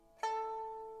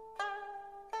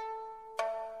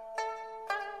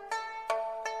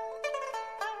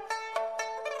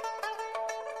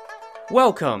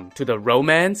Welcome to the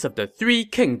Romance of the Three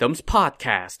Kingdoms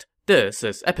podcast. This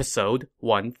is episode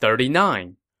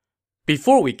 139.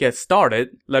 Before we get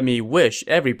started, let me wish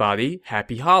everybody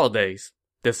happy holidays.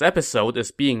 This episode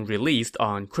is being released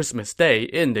on Christmas Day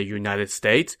in the United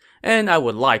States, and I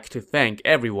would like to thank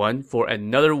everyone for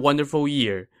another wonderful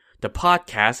year. The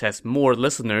podcast has more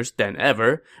listeners than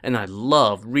ever, and I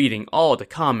love reading all the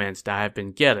comments that I've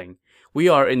been getting. We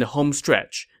are in the home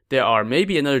stretch. There are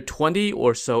maybe another 20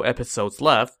 or so episodes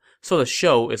left, so the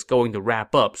show is going to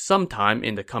wrap up sometime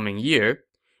in the coming year.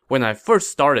 When I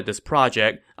first started this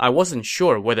project, I wasn't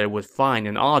sure whether it would find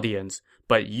an audience,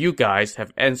 but you guys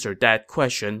have answered that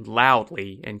question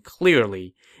loudly and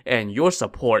clearly, and your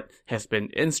support has been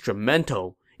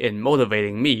instrumental in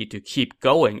motivating me to keep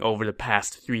going over the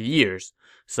past 3 years.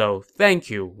 So thank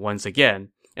you once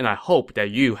again, and I hope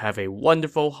that you have a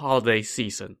wonderful holiday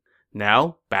season.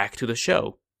 Now, back to the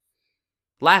show.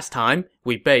 Last time,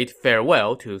 we bade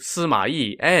farewell to Sima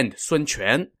Yi and Sun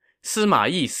Quan.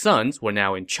 Sima Yi's sons were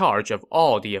now in charge of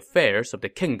all the affairs of the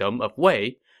kingdom of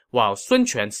Wei, while Sun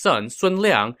Quan's son Sun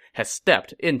Liang had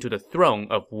stepped into the throne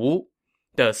of Wu.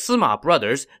 The Sima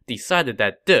brothers decided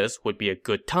that this would be a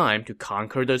good time to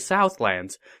conquer the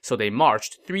Southlands, so they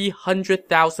marched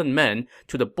 300,000 men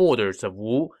to the borders of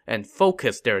Wu and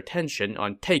focused their attention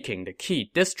on taking the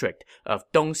key district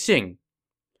of Dongxing.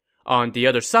 On the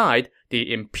other side,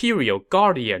 the imperial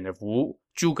guardian of Wu,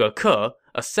 Zhuge Ke,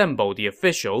 assembled the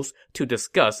officials to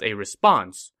discuss a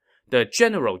response. The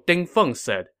general Ding Feng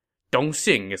said,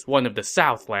 "Dongxing is one of the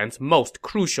Southland's most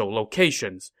crucial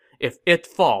locations. If it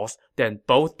falls, then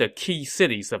both the key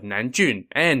cities of Nanjun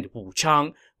and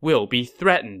Wuchang will be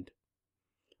threatened."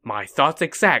 "My thoughts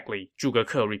exactly," Zhuge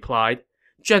Ke replied.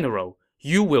 "General,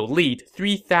 you will lead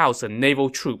 3,000 naval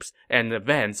troops and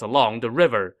advance along the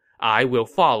river. I will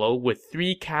follow with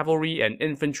 3 cavalry and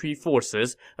infantry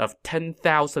forces of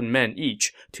 10,000 men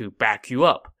each to back you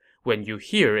up. When you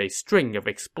hear a string of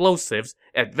explosives,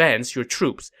 advance your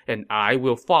troops, and I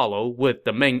will follow with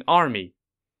the main army."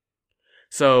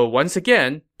 So once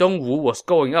again, Dongwu was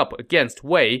going up against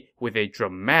Wei with a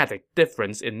dramatic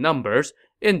difference in numbers,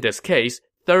 in this case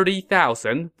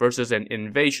 30,000 versus an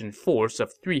invasion force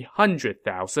of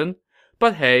 300,000.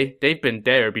 But hey, they've been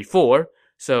there before.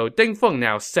 So Ding Feng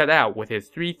now set out with his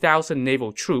 3,000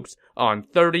 naval troops on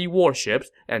 30 warships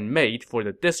and made for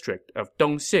the district of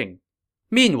Dongxing.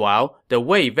 Meanwhile, the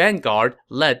Wei vanguard,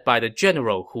 led by the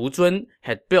general Hu Zun,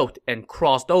 had built and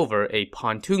crossed over a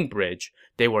pontoon bridge.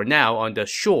 They were now on the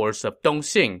shores of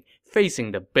Dongxing,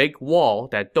 facing the big wall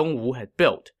that Dongwu had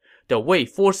built. The Wei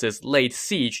forces laid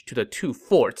siege to the 2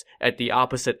 forts at the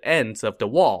opposite ends of the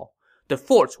wall. The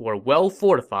forts were well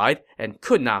fortified and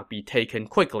could not be taken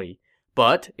quickly.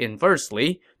 But,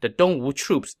 inversely, the Dongwu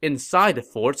troops inside the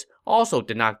forts also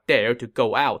did not dare to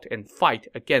go out and fight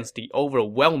against the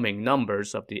overwhelming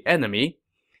numbers of the enemy.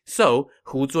 So,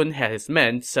 Hu Zun had his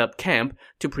men set up camp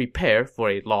to prepare for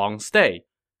a long stay.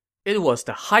 It was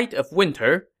the height of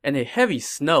winter, and a heavy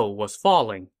snow was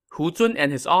falling. Hu Zun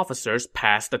and his officers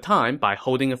passed the time by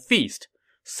holding a feast.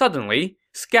 Suddenly,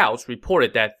 scouts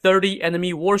reported that 30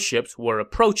 enemy warships were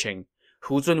approaching.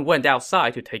 Hu Zun went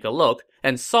outside to take a look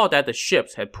and saw that the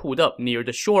ships had pulled up near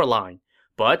the shoreline.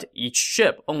 But each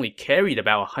ship only carried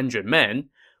about 100 men.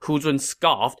 Hu Zun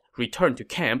scoffed, returned to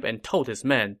camp, and told his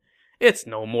men, "It's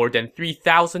no more than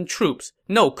 3,000 troops,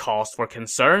 no cause for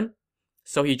concern."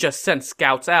 So he just sent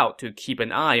scouts out to keep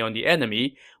an eye on the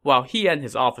enemy, while he and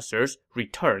his officers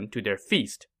returned to their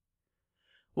feast.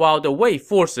 While the Wei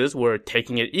forces were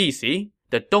taking it easy,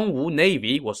 the Dongwu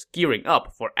navy was gearing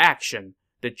up for action.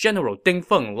 The general Ding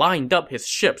Feng lined up his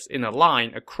ships in a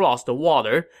line across the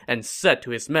water and said to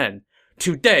his men,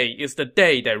 "Today is the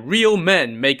day that real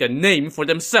men make a name for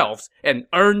themselves and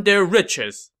earn their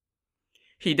riches."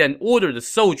 He then ordered the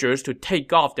soldiers to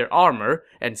take off their armor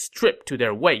and strip to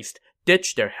their waist,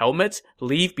 ditch their helmets,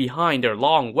 leave behind their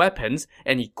long weapons,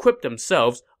 and equip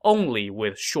themselves only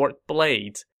with short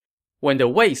blades. When the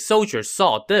Wei soldiers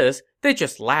saw this, they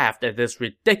just laughed at this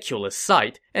ridiculous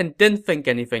sight and didn't think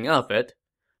anything of it.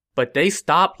 But they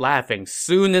stopped laughing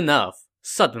soon enough.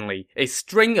 Suddenly, a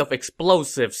string of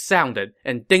explosives sounded,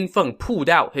 and Ding Feng pulled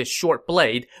out his short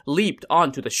blade, leaped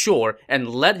onto the shore, and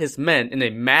led his men in a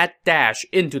mad dash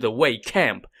into the Wei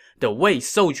camp. The Wei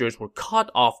soldiers were caught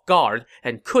off guard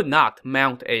and could not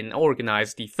mount an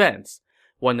organized defense.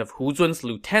 One of Hu Zun's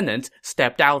lieutenants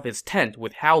stepped out of his tent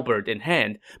with halberd in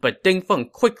hand, but Ding Feng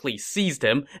quickly seized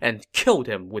him and killed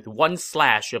him with one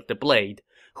slash of the blade.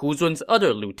 Hu Zun's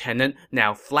other lieutenant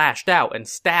now flashed out and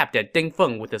stabbed at Ding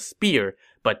Feng with a spear,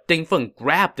 but Ding Feng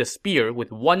grabbed the spear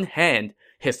with one hand.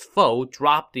 His foe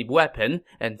dropped the weapon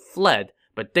and fled,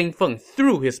 but Ding Feng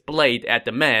threw his blade at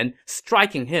the man,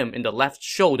 striking him in the left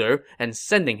shoulder and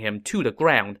sending him to the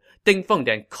ground. Ding Feng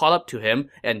then caught up to him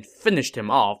and finished him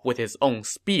off with his own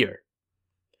spear.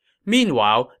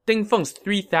 Meanwhile, Ding Feng's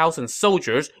 3,000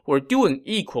 soldiers were doing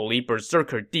equally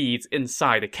berserker deeds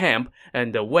inside the camp,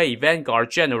 and the Wei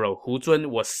vanguard general Hu Zun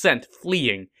was sent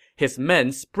fleeing. His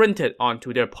men sprinted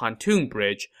onto their pontoon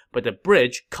bridge, but the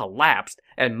bridge collapsed,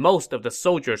 and most of the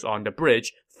soldiers on the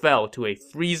bridge fell to a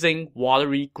freezing,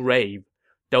 watery grave.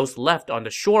 Those left on the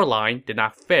shoreline did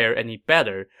not fare any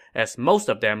better, as most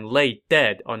of them lay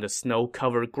dead on the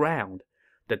snow-covered ground.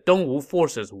 The Dongwu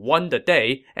forces won the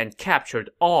day and captured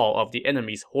all of the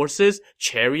enemy's horses,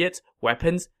 chariots,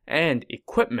 weapons, and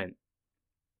equipment.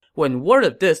 When word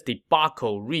of this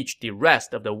debacle reached the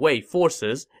rest of the Wei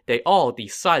forces, they all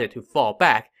decided to fall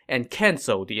back and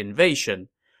cancel the invasion.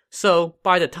 So,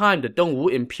 by the time the Dongwu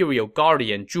Imperial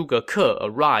Guardian Zhuge Ke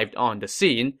arrived on the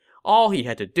scene, all he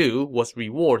had to do was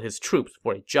reward his troops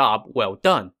for a job well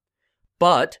done.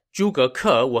 But Zhuge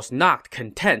Ke was not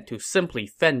content to simply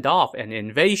fend off an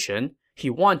invasion. He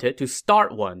wanted to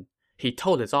start one. He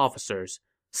told his officers,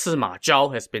 "Sima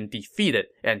Zhao has been defeated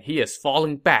and he is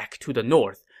falling back to the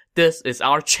north. This is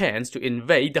our chance to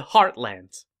invade the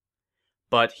heartlands."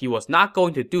 But he was not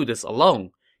going to do this alone.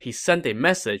 He sent a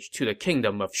message to the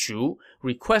kingdom of Shu,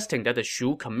 requesting that the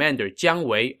Shu commander Jiang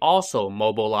Wei also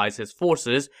mobilize his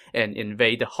forces and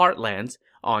invade the heartlands,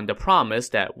 on the promise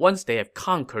that once they have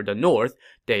conquered the north,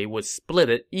 they would split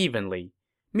it evenly.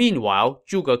 Meanwhile,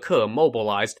 Zhuge Ke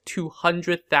mobilized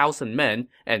 200,000 men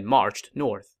and marched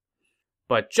north.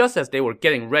 But just as they were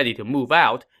getting ready to move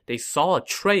out, they saw a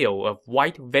trail of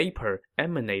white vapor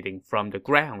emanating from the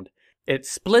ground. It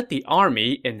split the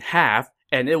army in half,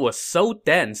 and it was so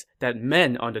dense that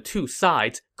men on the two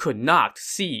sides could not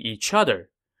see each other.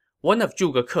 One of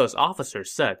Zhuge Ke's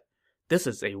officers said, "This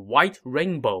is a white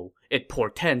rainbow. It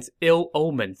portends ill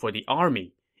omen for the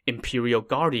army. Imperial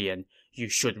Guardian, you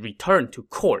should return to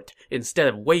court instead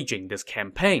of waging this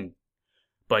campaign."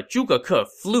 But Zhuge Ke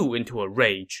flew into a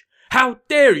rage. "How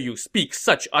dare you speak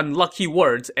such unlucky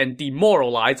words and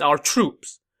demoralize our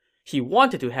troops?" He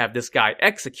wanted to have this guy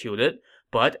executed,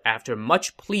 but after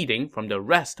much pleading from the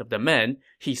rest of the men,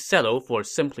 he settled for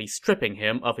simply stripping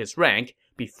him of his rank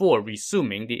before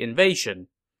resuming the invasion.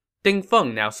 Ding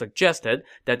Feng now suggested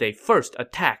that they first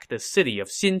attack the city of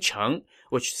Xincheng,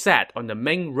 which sat on the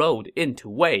main road into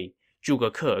Wei.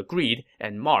 Zhuge Ke agreed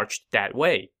and marched that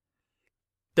way.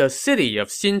 The city of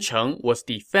Xincheng was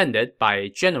defended by a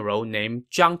general named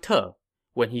Zhang Te.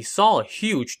 When he saw a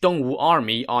huge Dongwu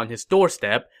army on his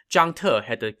doorstep, Zhang Te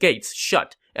had the gates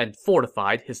shut and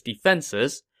fortified his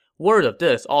defenses. Word of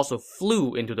this also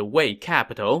flew into the Wei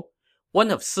capital. One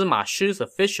of Sima Shi's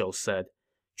officials said,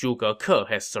 "Zhuge Ke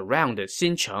has surrounded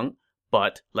Xincheng,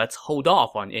 but let's hold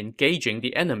off on engaging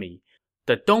the enemy.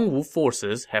 The Dongwu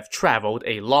forces have traveled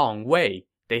a long way.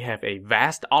 They have a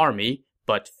vast army,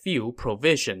 but few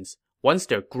provisions. Once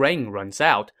their grain runs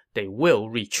out, they will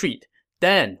retreat.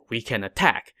 Then we can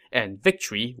attack, and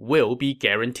victory will be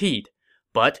guaranteed.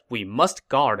 But we must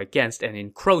guard against an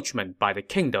encroachment by the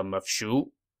kingdom of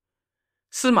Shu."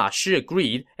 Sima Shi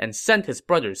agreed and sent his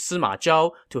brother Sima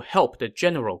Zhao to help the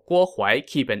general Guo Huai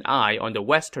keep an eye on the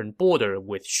western border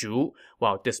with Shu,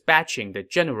 while dispatching the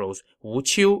generals Wu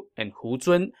Qiu and Hu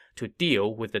Zun to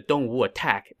deal with the Dongwu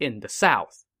attack in the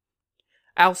south.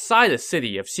 Outside the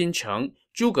city of Xincheng,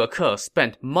 Zhuge Ke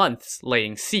spent months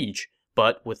laying siege,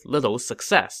 but with little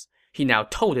success. He now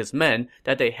told his men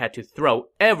that they had to throw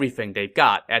everything they've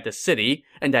got at the city,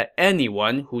 and that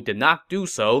anyone who did not do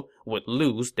so would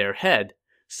lose their head.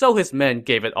 So his men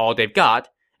gave it all they've got,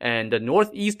 and the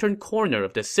northeastern corner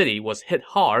of the city was hit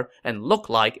hard and looked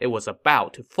like it was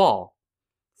about to fall.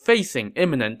 Facing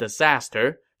imminent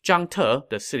disaster, Zhang Te,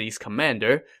 the city's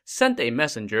commander, sent a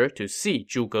messenger to see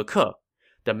Zhuge Ke.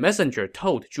 The messenger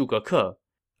told Zhuge Ke,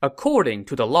 "According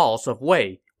to the laws of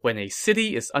Wei, when a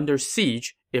city is under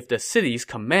siege, if the city's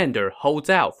commander holds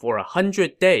out for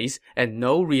 100 days and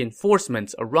no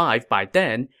reinforcements arrive by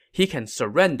then, he can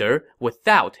surrender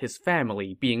without his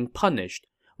family being punished.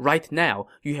 Right now,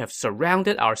 you have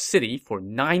surrounded our city for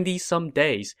 90-some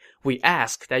days. We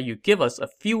ask that you give us a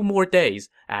few more days,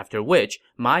 after which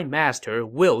my master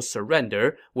will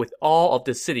surrender with all of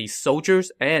the city's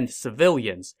soldiers and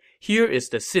civilians. Here is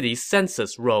the city's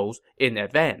census rolls in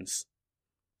advance."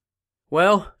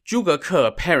 Well, Zhuge Ke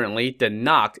apparently did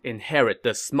not inherit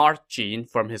the smart gene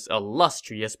from his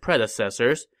illustrious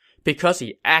predecessors, because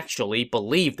he actually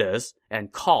believed this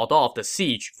and called off the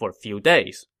siege for a few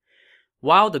days.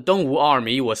 While the Dongwu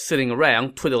army was sitting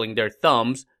around twiddling their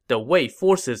thumbs, the Wei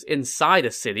forces inside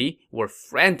the city were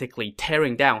frantically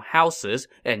tearing down houses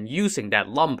and using that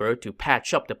lumber to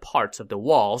patch up the parts of the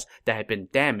walls that had been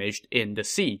damaged in the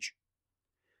siege.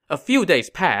 A few days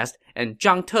passed, and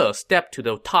Zhang Te stepped to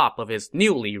the top of his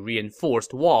newly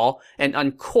reinforced wall and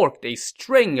uncorked a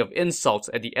string of insults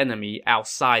at the enemy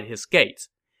outside his gates.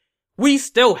 "We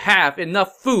still have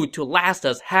enough food to last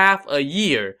us half a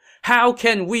year. How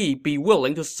can we be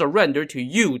willing to surrender to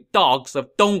you dogs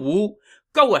of Dongwu?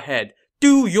 Go ahead,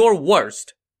 do your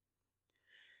worst."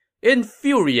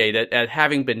 Infuriated at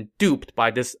having been duped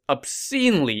by this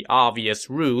obscenely obvious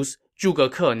ruse, Zhuge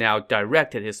Ke now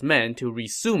directed his men to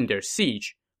resume their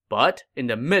siege. But in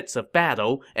the midst of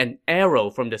battle, an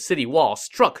arrow from the city wall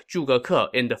struck Zhuge Ke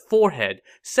in the forehead,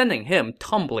 sending him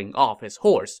tumbling off his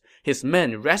horse. His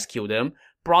men rescued him,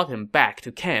 brought him back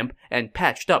to camp, and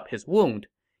patched up his wound.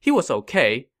 He was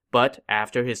okay, but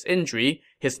after his injury,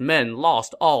 his men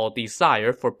lost all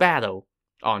desire for battle.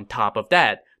 On top of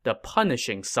that, the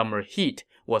punishing summer heat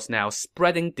was now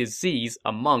spreading disease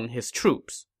among his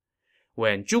troops.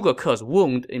 When Zhuge Ke's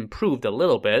wound improved a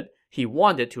little bit, he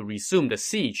wanted to resume the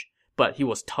siege, but he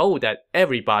was told that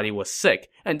everybody was sick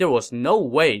and there was no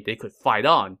way they could fight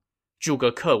on.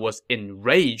 Zhuge Ke was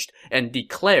enraged and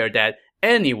declared that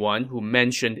anyone who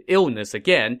mentioned illness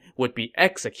again would be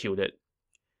executed.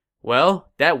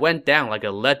 Well, that went down like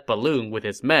a lead balloon with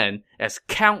his men, as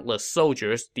countless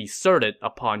soldiers deserted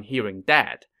upon hearing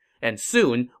that. And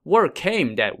soon, word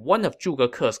came that one of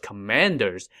Zhuge Ke's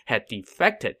commanders had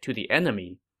defected to the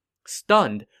enemy.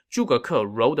 Stunned, Zhuge Ke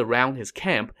rode around his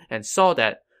camp and saw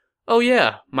that, "Oh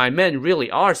yeah, my men really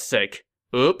are sick.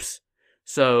 Oops."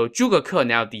 So Zhuge Ke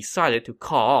now decided to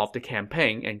call off the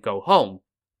campaign and go home.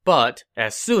 But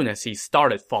as soon as he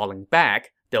started falling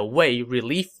back, the Wei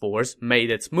relief force made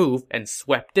its move and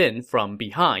swept in from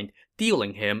behind,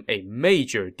 dealing him a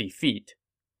major defeat.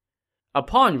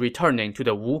 Upon returning to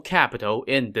the Wu capital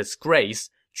in disgrace,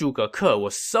 Zhuge Ke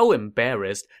was so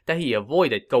embarrassed that he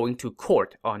avoided going to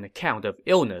court on account of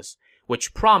illness,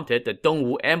 which prompted the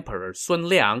Dongwu Emperor Sun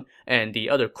Liang and the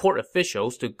other court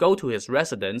officials to go to his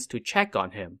residence to check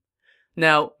on him.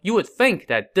 Now, you would think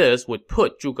that this would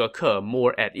put Zhuge Ke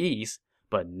more at ease,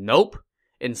 but nope.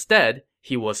 Instead,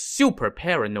 he was super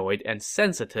paranoid and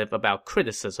sensitive about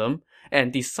criticism,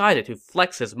 and decided to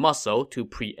flex his muscle to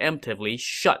preemptively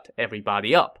shut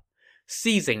everybody up.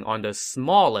 Seizing on the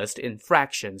smallest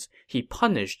infractions, he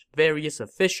punished various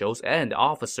officials and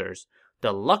officers.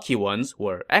 The lucky ones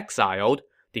were exiled,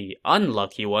 the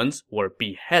unlucky ones were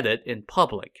beheaded in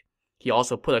public. He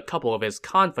also put a couple of his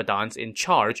confidants in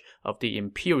charge of the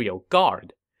Imperial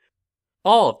Guard.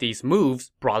 All of these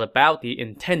moves brought about the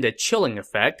intended chilling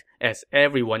effect, as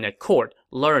everyone at court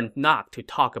learned not to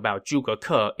talk about Zhuge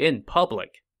Ke in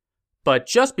public. But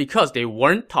just because they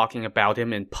weren't talking about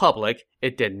him in public,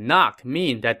 it did not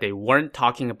mean that they weren't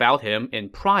talking about him in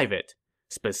private.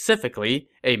 Specifically,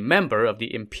 a member of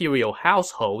the imperial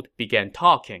household began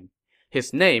talking.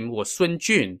 His name was Sun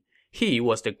Jun. He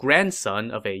was the grandson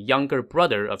of a younger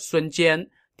brother of Sun Jian,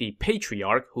 the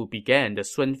patriarch who began the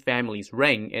Sun family's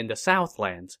reign in the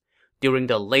Southlands. During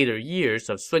the later years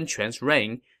of Sun Quan's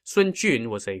reign, Sun Jun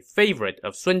was a favorite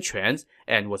of Sun Quan's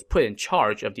and was put in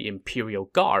charge of the Imperial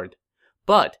Guard.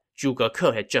 But Zhuge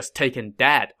Ke had just taken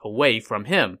that away from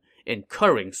him,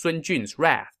 incurring Sun Jun's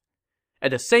wrath.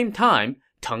 At the same time,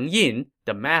 Teng Yin,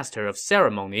 the master of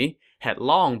ceremony, had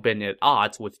long been at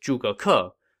odds with Zhuge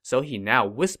Ke, so he now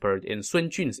whispered in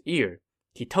Sun Jun's ear.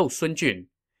 He told Sun Jun,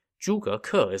 "Zhuge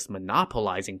Ke is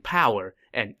monopolizing power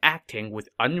and acting with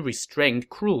unrestrained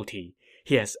cruelty.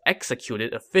 He has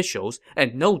executed officials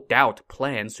and no doubt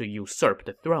plans to usurp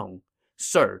the throne.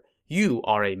 Sir, you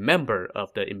are a member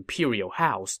of the imperial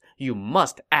house. You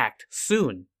must act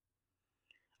soon."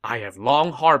 "I have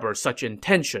long harbored such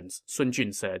intentions," Sun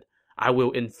Jun said. "I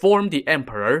will inform the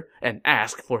emperor and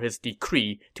ask for his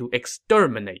decree to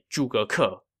exterminate Zhuge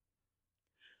Ke."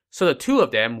 So the two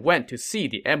of them went to see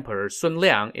the Emperor Sun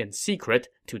Liang in secret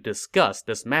to discuss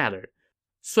this matter.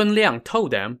 Sun Liang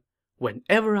told them,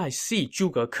 "Whenever I see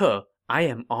Zhuge Ke, I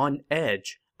am on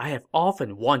edge. I have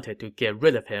often wanted to get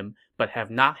rid of him, but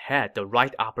have not had the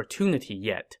right opportunity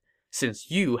yet. Since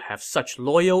you have such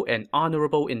loyal and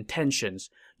honorable intentions,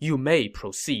 you may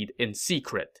proceed in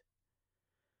secret."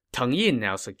 Teng Yin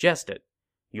now suggested,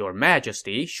 "Your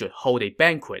Majesty should hold a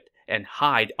banquet and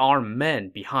hide armed men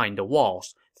behind the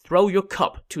walls. Throw your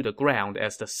cup to the ground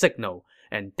as the signal,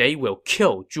 and they will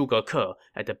kill Zhuge Ke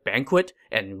at the banquet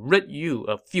and rid you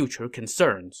of future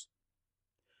concerns."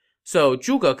 So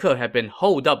Zhuge Ke had been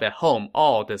holed up at home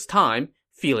all this time,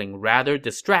 feeling rather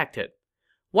distracted.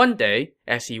 One day,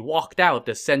 as he walked out of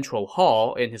the central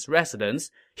hall in his residence,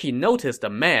 he noticed a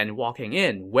man walking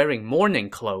in wearing mourning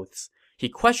clothes. He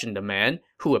questioned the man,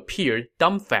 who appeared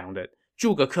dumbfounded.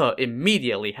 Zhuge Ke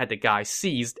immediately had the guy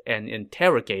seized and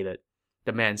interrogated.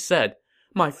 The man said,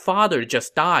 "My father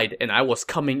just died, and I was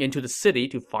coming into the city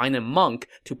to find a monk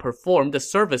to perform the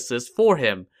services for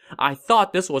him. I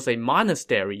thought this was a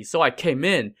monastery, so I came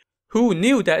in. Who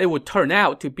knew that it would turn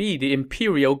out to be the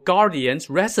Imperial Guardian's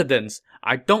residence?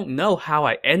 I don't know how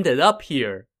I ended up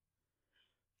here."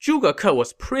 Zhuge Ke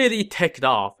was pretty ticked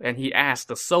off, and he asked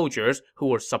the soldiers who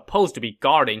were supposed to be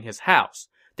guarding his house.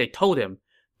 They told him,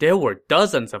 "There were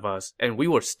dozens of us, and we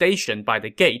were stationed by the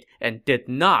gate and did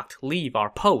not leave our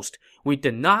post. We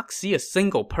did not see a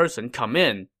single person come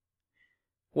in."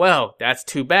 Well, that's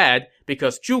too bad,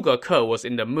 because Zhuge Ke was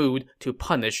in the mood to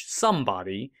punish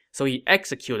somebody, so he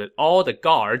executed all the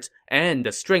guards and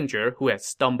the stranger who had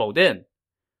stumbled in.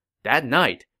 That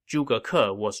night, Zhuge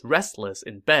Ke was restless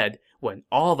in bed when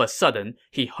all of a sudden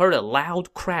he heard a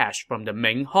loud crash from the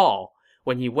main hall.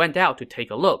 When he went out to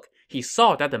take a look, he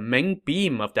saw that the main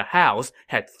beam of the house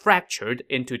had fractured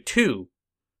into two.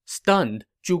 Stunned,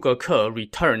 Zhuge Ke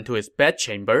returned to his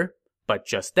bedchamber. But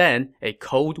just then, a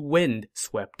cold wind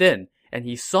swept in, and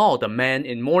he saw the man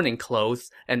in mourning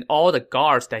clothes and all the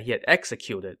guards that he had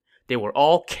executed. They were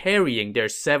all carrying their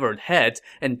severed heads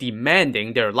and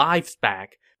demanding their lives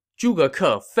back. Zhuge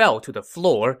Ke fell to the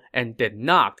floor and did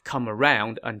not come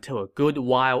around until a good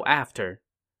while after.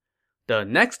 The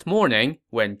next morning,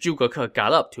 when Zhuge Ke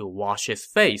got up to wash his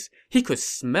face, he could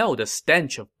smell the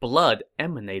stench of blood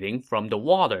emanating from the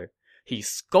water. He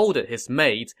scolded his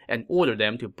maids and ordered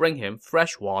them to bring him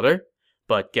fresh water.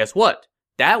 But guess what?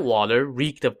 That water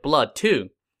reeked of blood too.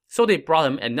 So they brought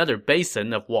him another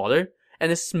basin of water,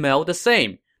 and it smelled the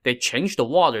same. They changed the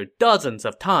water dozens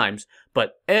of times,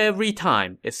 but every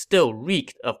time it still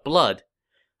reeked of blood.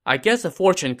 I guess a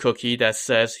fortune cookie that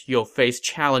says you'll face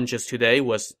challenges today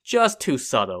was just too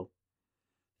subtle.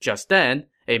 Just then,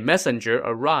 a messenger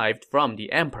arrived from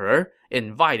the emperor,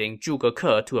 inviting Zhuge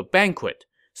Ke to a banquet.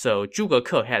 So Zhuge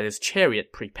Ke had his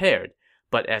chariot prepared,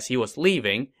 but as he was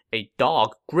leaving, a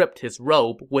dog gripped his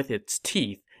robe with its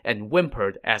teeth and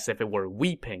whimpered as if it were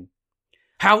weeping.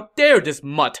 "How dare this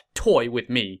mutt toy with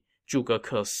me?" Zhuge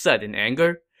Ke said in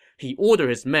anger. He ordered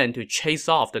his men to chase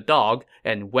off the dog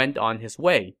and went on his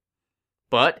way.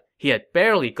 But he had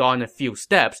barely gone a few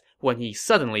steps when he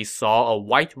suddenly saw a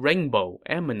white rainbow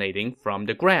emanating from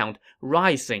the ground,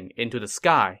 rising into the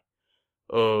sky.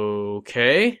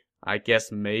 Okay, I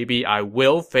guess maybe I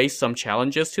will face some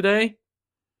challenges today?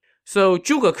 So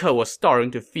Zhuge Ke was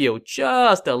starting to feel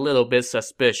just a little bit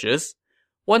suspicious.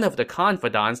 One of the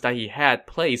confidants that he had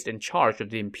placed in charge of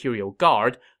the Imperial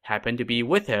Guard happened to be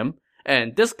with him,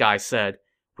 and this guy said,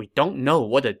 "We don't know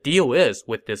what the deal is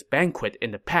with this banquet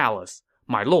in the palace.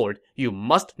 My lord, you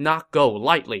must not go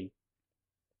lightly."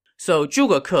 So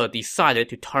Zhuge Ke decided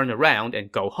to turn around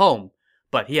and go home.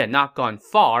 But he had not gone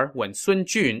far when Sun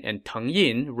Jun and Teng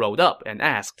Yin rode up and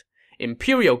asked,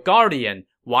 "Imperial Guardian,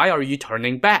 why are you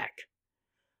turning back?"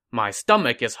 "My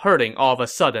stomach is hurting all of a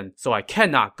sudden, so I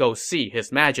cannot go see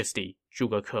His Majesty,"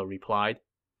 Zhuge Ke replied.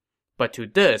 But to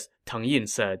this, Teng Yin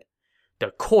said,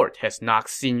 "The court has not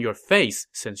seen your face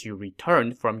since you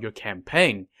returned from your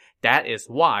campaign. That is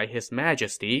why His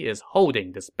Majesty is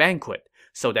holding this banquet,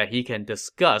 so that he can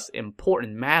discuss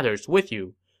important matters with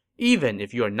you. Even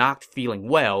if you are not feeling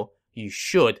well, you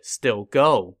should still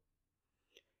go."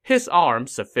 His arm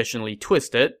sufficiently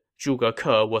twisted, Zhuge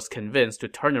Ke was convinced to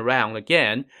turn around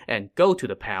again and go to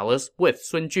the palace with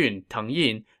Sun Jun, Teng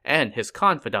Yin, and his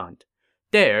confidant.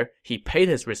 There, he paid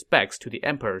his respects to the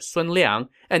Emperor Sun Liang,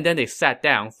 and then they sat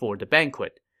down for the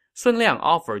banquet. Sun Liang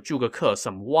offered Zhuge Ke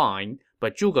some wine,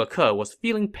 but Zhuge Ke was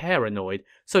feeling paranoid,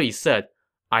 so he said,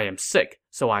 "I am sick,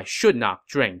 so I should not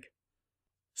drink."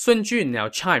 Sun Jun now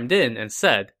chimed in and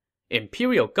said,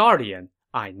 "Imperial Guardian,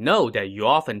 I know that you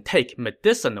often take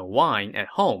medicinal wine at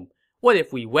home. What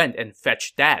if we went and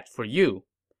fetched that for you?"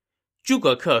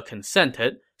 Zhuge Ke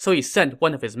consented, so he sent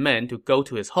one of his men to go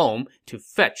to his home to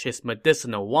fetch his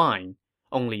medicinal wine.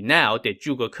 Only now did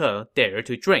Zhuge Ke dare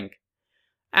to drink.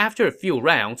 After a few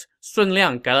rounds, Sun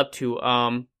Liang got up to,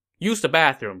 use the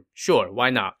bathroom. Sure,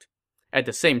 why not? At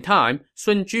the same time,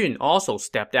 Sun Jun also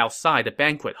stepped outside the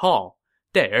banquet hall.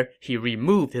 There, he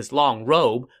removed his long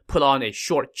robe, put on a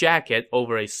short jacket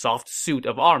over a soft suit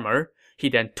of armor. He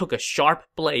then took a sharp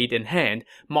blade in hand,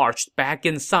 marched back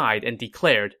inside, and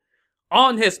declared,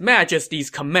 "On His Majesty's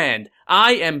command,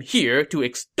 I am here to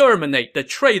exterminate the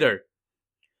traitor."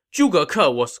 Zhuge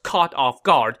Ke was caught off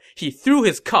guard. He threw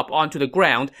his cup onto the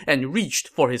ground and reached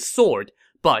for his sword.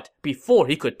 But before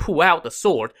he could pull out the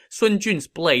sword, Sun Jun's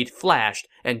blade flashed,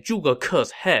 and Zhuge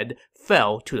Ke's head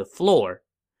fell to the floor.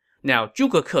 Now,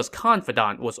 Zhuge Ke's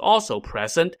confidant was also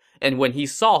present, and when he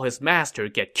saw his master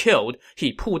get killed,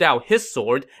 he pulled out his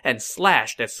sword and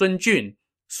slashed at Sun Jun.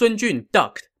 Sun Jun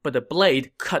ducked, but the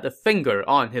blade cut a finger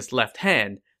on his left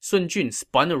hand. Sun Jun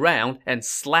spun around and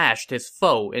slashed his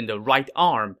foe in the right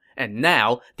arm, and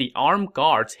now the armed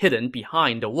guards hidden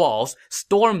behind the walls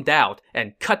stormed out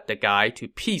and cut the guy to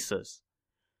pieces.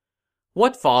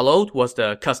 What followed was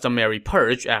the customary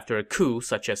purge after a coup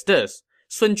such as this.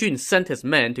 Sun Jun sent his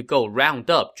men to go round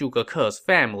up Zhuge Ke's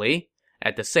family.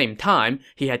 At the same time,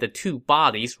 he had the two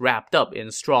bodies wrapped up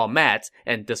in straw mats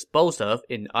and disposed of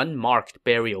in unmarked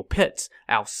burial pits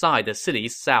outside the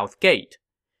city's south gate.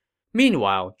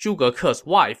 Meanwhile, Zhuge Ke's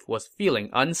wife was feeling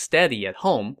unsteady at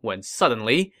home when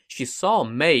suddenly she saw a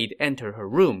maid enter her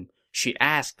room. She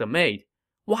asked the maid,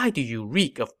 "Why do you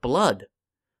reek of blood?"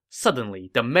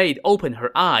 Suddenly, the maid opened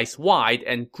her eyes wide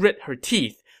and grit her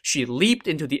teeth. She leaped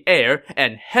into the air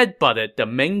and headbutted the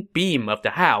main beam of the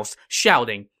house,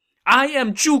 shouting, "I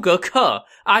am Zhuge Ke!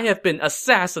 I have been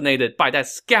assassinated by that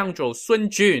scoundrel Sun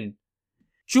Jun!"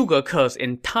 Zhuge Ke's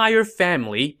entire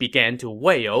family began to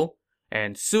wail,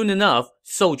 and soon enough,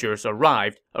 soldiers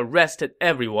arrived, arrested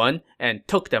everyone, and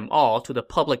took them all to the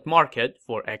public market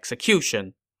for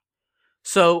execution.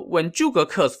 So, when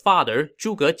Zhuge Ke's father,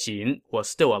 Zhuge Jin, was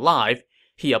still alive,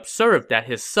 he observed that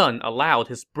his son allowed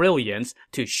his brilliance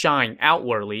to shine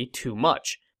outwardly too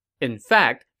much. In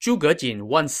fact, Zhuge Jin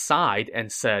once sighed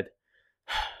and said,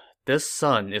 "This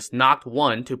son is not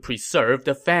one to preserve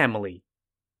the family."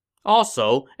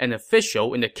 Also, an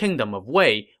official in the kingdom of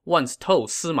Wei once told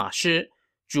Sima Shi,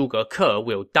 "Zhuge Ke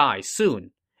will die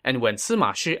soon." And when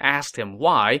Sima Shi asked him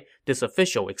why, this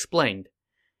official explained,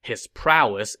 "His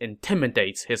prowess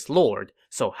intimidates his lord,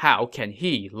 so how can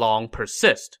he long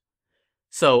persist?"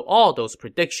 So all those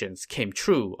predictions came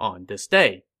true on this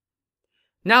day.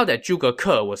 Now that Zhuge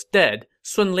Ke was dead,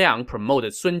 Sun Liang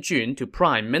promoted Sun Jun to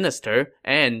prime minister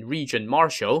and regent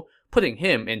marshal, putting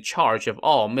him in charge of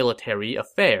all military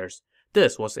affairs.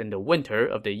 This was in the winter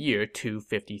of the year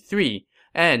 253,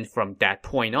 and from that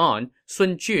point on,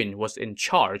 Sun Jun was in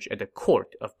charge at the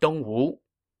court of Dongwu.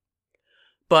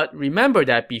 But remember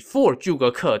that before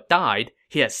Zhuge Ke died,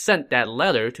 he had sent that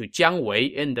letter to Jiang Wei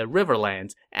in the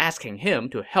Riverlands, asking him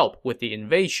to help with the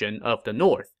invasion of the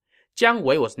north. Jiang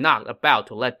Wei was not about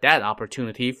to let that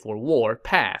opportunity for war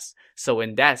pass, so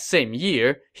in that same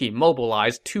year, he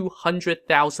mobilized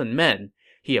 200,000 men.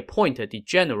 He appointed the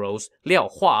generals Liao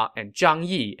Hua and Zhang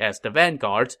Yi as the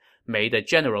vanguards, made the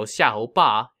general Xiahou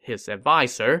Ba his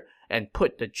advisor, and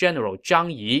put the general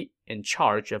Zhang Yi in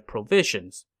charge of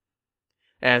provisions.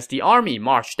 As the army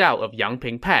marched out of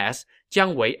Yangping Pass,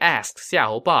 Jiang Wei asked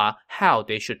Xiahou Ba how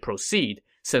they should proceed,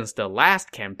 since the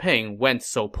last campaign went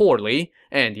so poorly,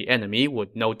 and the enemy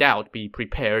would no doubt be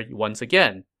prepared once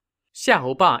again.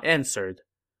 Xiahou Ba answered,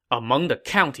 "Among the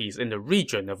counties in the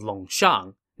region of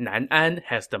Longshang, Nan'an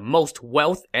has the most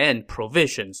wealth and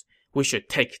provisions. We should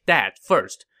take that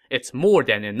first. It's more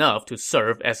than enough to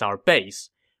serve as our base.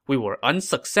 We were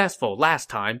unsuccessful last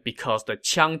time because the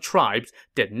Qiang tribes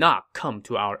did not come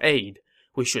to our aid.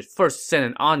 We should first send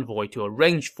an envoy to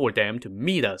arrange for them to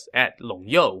meet us at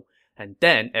Longyou, and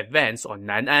then advance on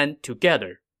Nan'an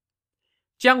together."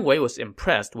 Jiang Wei was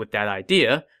impressed with that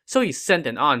idea, so he sent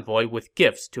an envoy with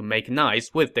gifts to make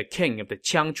nice with the king of the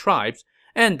Qiang tribes,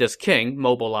 and this king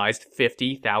mobilized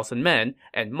 50,000 men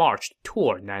and marched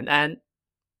toward Nan'an.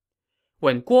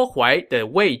 When Guo Huai, the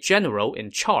Wei general in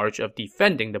charge of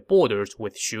defending the borders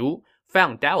with Shu,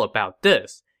 found out about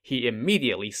this, he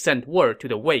immediately sent word to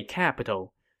the Wei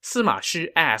capital. Sima Shi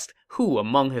asked who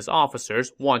among his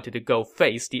officers wanted to go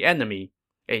face the enemy.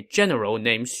 A general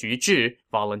named Xu Zhi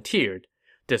volunteered.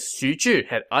 This Xu Zhi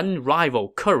had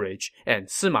unrivaled courage, and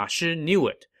Sima Shi knew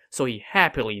it, so he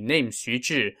happily named Xu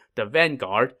Zhi the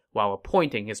vanguard while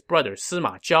appointing his brother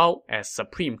Sima Zhao as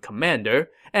supreme commander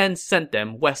and sent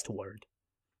them westward.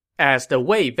 As the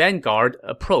Wei vanguard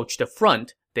approached the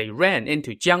front, they ran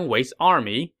into Jiang Wei's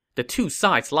army. The two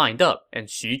sides lined up, and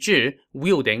Xu Zhi,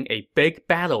 wielding a big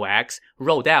battle axe,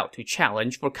 rode out to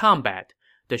challenge for combat.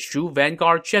 The Shu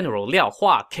vanguard general Liao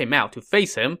Hua came out to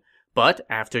face him, but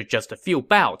after just a few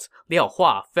bouts, Liao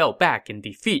Hua fell back in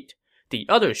defeat. The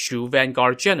other Shu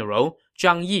vanguard general,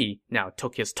 Zhang Yi, now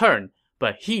took his turn,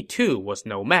 but he too was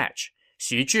no match.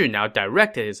 Xu Zhi now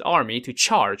directed his army to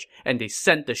charge, and they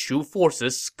sent the Shu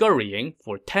forces scurrying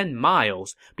for 10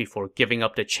 miles before giving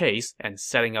up the chase and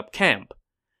setting up camp.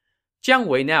 Jiang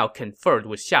Wei now conferred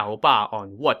with Xiahou Ba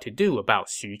on what to do about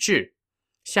Xu Zhi.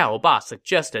 Xiahou Ba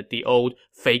suggested the old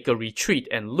fake a retreat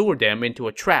and lure them into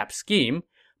a trap scheme,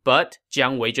 but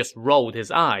Jiang Wei just rolled his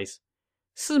eyes.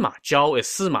 Sima Zhao is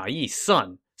Sima Yi's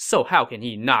son, so how can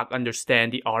he not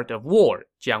understand the art of war?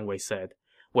 Jiang Wei said.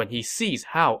 When he sees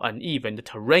how uneven the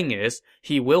terrain is,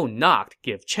 he will not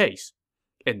give chase.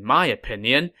 In my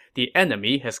opinion, the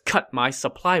enemy has cut my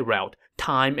supply route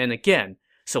time and again,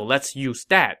 so let's use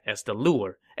that as the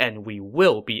lure, and we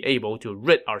will be able to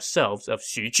rid ourselves of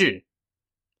Xu Zhi.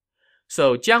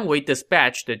 So Jiang Wei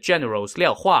dispatched the generals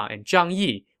Liao Hua and Zhang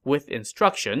Yi with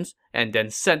instructions, and then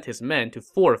sent his men to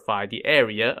fortify the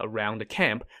area around the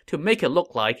camp to make it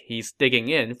look like he's digging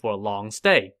in for a long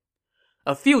stay.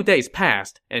 A few days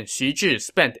passed, and Xu Zhi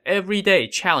spent every day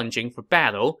challenging for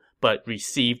battle, but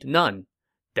received none.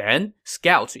 Then,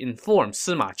 scouts informed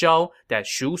Sima Zhao that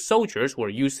Shu soldiers were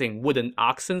using wooden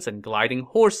oxen and gliding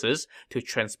horses to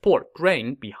transport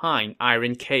grain behind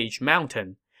Iron Cage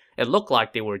Mountain. It looked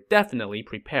like they were definitely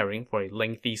preparing for a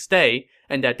lengthy stay,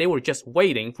 and that they were just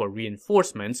waiting for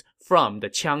reinforcements from the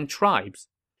Qiang tribes.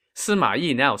 Sima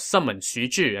Yi now summoned Xu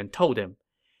Zhi and told him,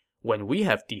 "When we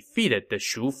have defeated the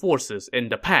Shu forces in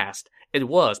the past, it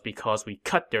was because we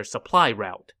cut their supply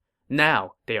route.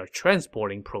 Now, they are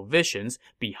transporting provisions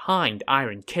behind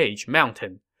Iron Cage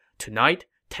Mountain. Tonight,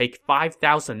 take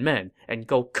 5,000 men and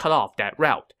go cut off that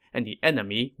route, and the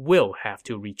enemy will have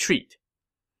to retreat."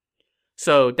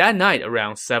 So that night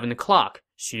around 7 o'clock,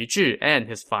 Xu Zhi and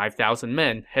his 5,000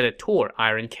 men headed toward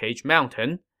Iron Cage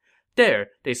Mountain.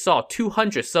 There, they saw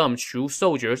 200-some Shu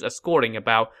soldiers escorting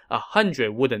about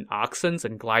 100 wooden oxen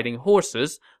and gliding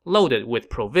horses loaded with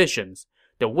provisions.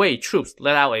 The Wei troops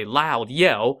let out a loud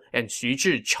yell, and Xu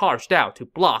Zhi charged out to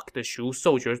block the Shu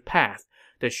soldiers' path.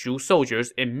 The Shu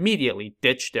soldiers immediately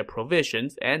ditched their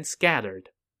provisions and scattered.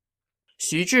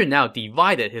 Xu Zhi now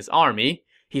divided his army.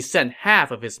 He sent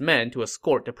half of his men to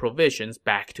escort the provisions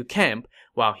back to camp,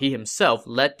 while he himself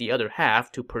led the other half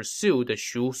to pursue the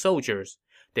Shu soldiers.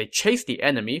 They chased the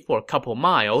enemy for a couple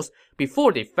miles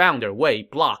before they found their way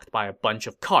blocked by a bunch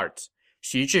of carts.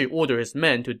 Xu Zhi ordered his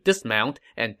men to dismount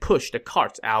and push the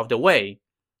carts out of the way.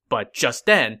 But just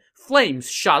then, flames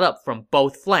shot up from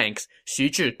both flanks. Xu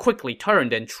Zhi quickly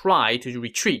turned and tried to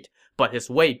retreat, but his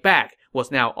way back was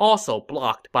now also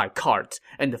blocked by carts,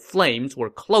 and the flames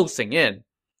were closing in.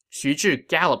 Xu Zhi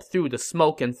galloped through the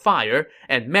smoke and fire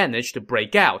and managed to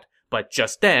break out, but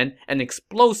just then, an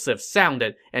explosive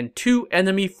sounded and 2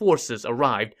 enemy forces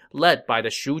arrived, led by the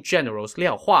Shu generals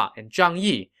Liao Hua and Zhang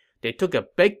Yi. They took a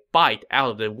big bite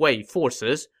out of the Wei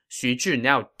forces. Xu Zhi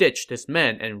now ditched his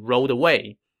men and rode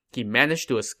away. He managed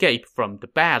to escape from the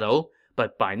battle,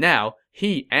 but by now,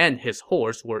 he and his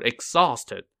horse were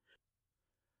exhausted.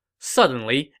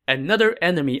 Suddenly, another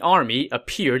enemy army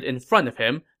appeared in front of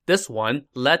him, this one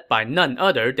led by none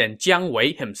other than Jiang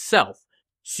Wei himself.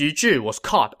 Xu Zhi was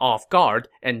caught off guard,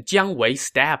 and Jiang Wei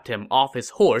stabbed him off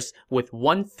his horse with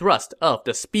one thrust of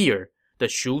the spear. The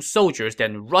Shu soldiers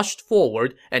then rushed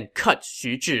forward and cut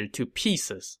Xu Zhi to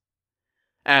pieces.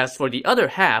 As for the other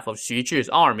half of Xu Zhi's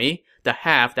army, the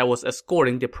half that was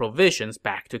escorting the provisions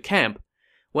back to camp,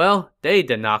 well, they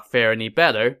did not fare any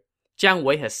better. Jiang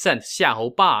Wei had sent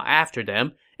Xiahou Ba after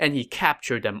them, and he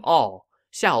captured them all.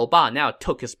 Xiahou Ba now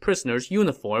took his prisoners'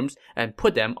 uniforms and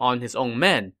put them on his own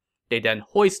men. They then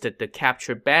hoisted the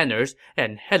captured banners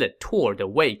and headed toward the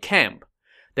Wei camp.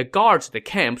 The guards at the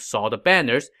camp saw the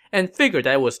banners and figured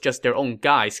that it was just their own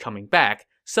guys coming back,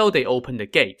 so they opened the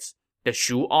gates. The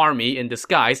Shu army in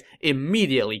disguise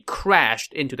immediately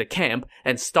crashed into the camp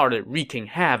and started wreaking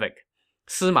havoc.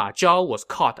 Sima Zhao was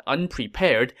caught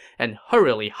unprepared and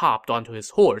hurriedly hopped onto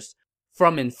his horse.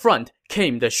 From in front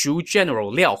came the Shu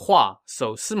general Liao Hua,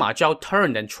 so Sima Zhao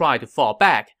turned and tried to fall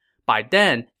back. By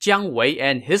then, Jiang Wei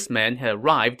and his men had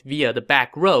arrived via the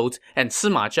back roads, and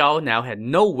Sima Zhao now had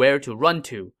nowhere to run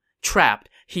to. Trapped,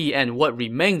 he and what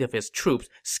remained of his troops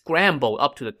scrambled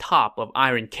up to the top of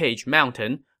Iron Cage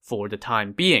Mountain for the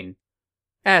time being.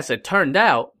 As it turned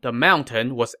out, the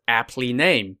mountain was aptly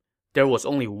named. There was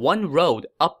only one road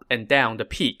up and down the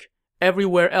peak.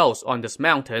 Everywhere else on this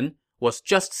mountain was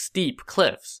just steep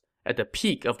cliffs. At the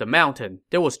peak of the mountain,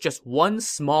 there was just one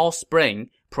small spring,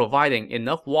 providing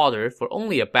enough water for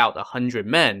only about 100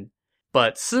 men.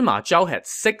 But Sima Zhao had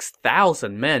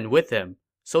 6,000 men with him.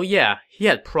 So yeah, he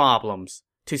had problems.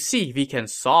 To see if he can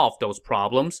solve those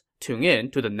problems, tune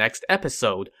in to the next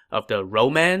episode of the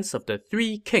Romance of the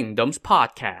Three Kingdoms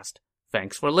podcast.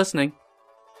 Thanks for listening.